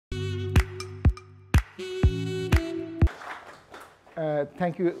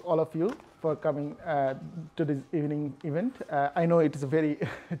Thank you, all of you, for coming to this evening event. I know it is a very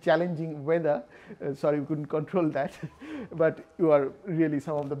challenging weather. Sorry, we couldn't control that. But you are really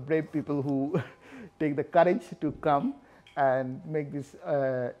some of the brave people who take the courage to come and make this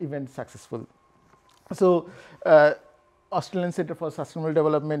event successful. So, Australian Centre for Sustainable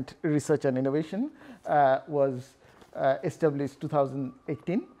Development Research and Innovation was established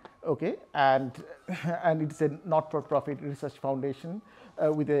 2018. Okay, and it's a not-for-profit research foundation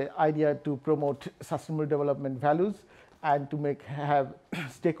with the idea to promote sustainable development values and to have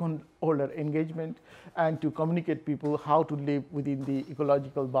stakeholder engagement and to communicate people how to live within the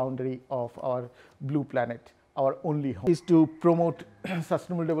ecological boundary of our blue planet, our only home. Is to promote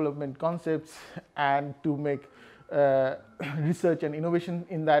sustainable development concepts and to make research and innovation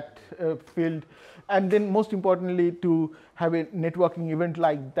in that field, and then most importantly to have a networking event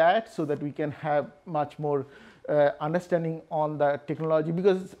like that so that we can have much more understanding on the technology,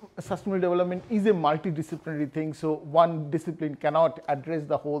 because sustainable development is a multidisciplinary thing, so one discipline cannot address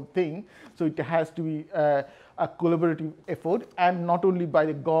the whole thing. So it has to be a collaborative effort, and not only by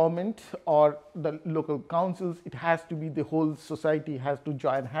the government or the local councils, it has to be the whole society has to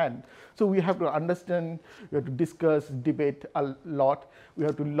join hand. So we have to understand, we have to discuss, debate a lot, we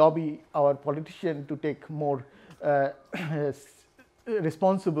have to lobby our politicians to take more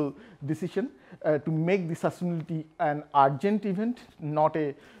responsible decision to make the sustainability an urgent event, not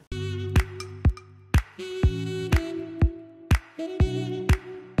a